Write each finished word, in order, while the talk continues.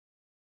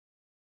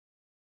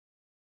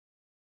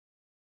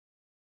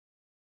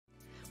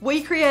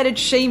We created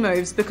She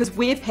Moves because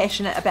we're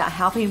passionate about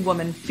helping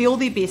women feel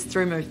their best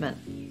through movement.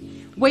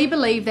 We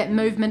believe that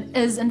movement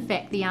is in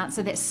fact the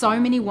answer that so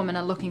many women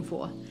are looking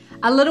for.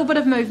 A little bit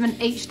of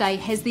movement each day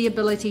has the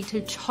ability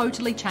to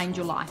totally change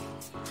your life.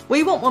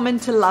 We want women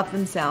to love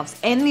themselves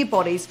and their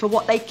bodies for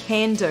what they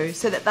can do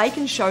so that they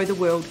can show the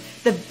world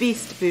the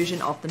best version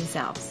of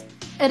themselves.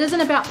 It isn't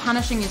about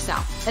punishing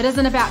yourself. It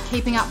isn't about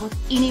keeping up with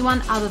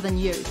anyone other than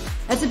you.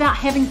 It's about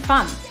having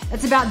fun.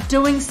 It's about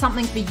doing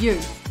something for you,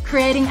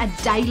 creating a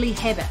daily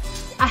habit.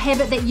 A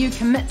habit that you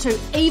commit to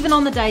even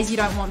on the days you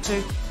don't want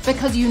to,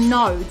 because you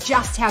know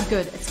just how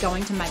good it's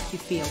going to make you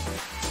feel.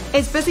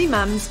 As busy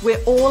mums,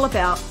 we're all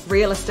about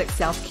realistic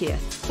self-care.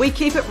 We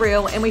keep it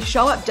real and we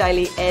show up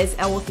daily as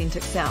our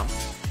authentic selves.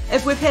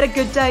 If we've had a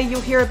good day,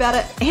 you'll hear about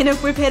it, and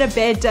if we've had a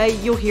bad day,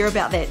 you'll hear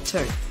about that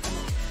too.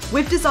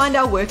 We've designed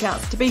our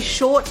workouts to be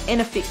short and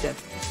effective.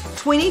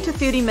 20 to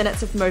 30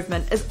 minutes of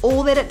movement is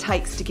all that it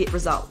takes to get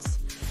results.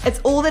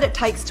 It's all that it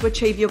takes to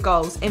achieve your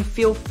goals and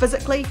feel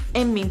physically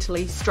and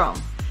mentally strong.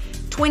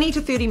 20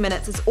 to 30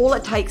 minutes is all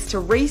it takes to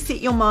reset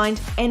your mind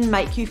and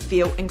make you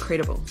feel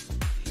incredible.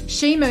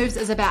 She Moves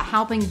is about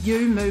helping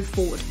you move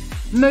forward.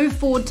 Move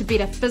forward to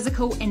better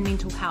physical and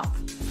mental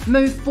health.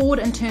 Move forward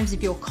in terms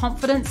of your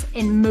confidence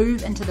and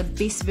move into the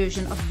best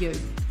version of you.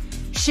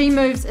 She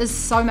Moves is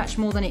so much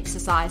more than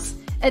exercise.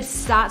 It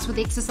starts with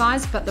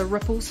exercise, but the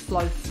ripples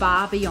flow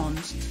far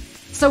beyond.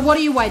 So what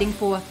are you waiting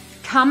for?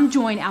 Come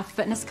join our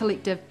fitness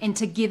collective and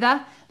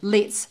together,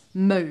 let's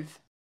move.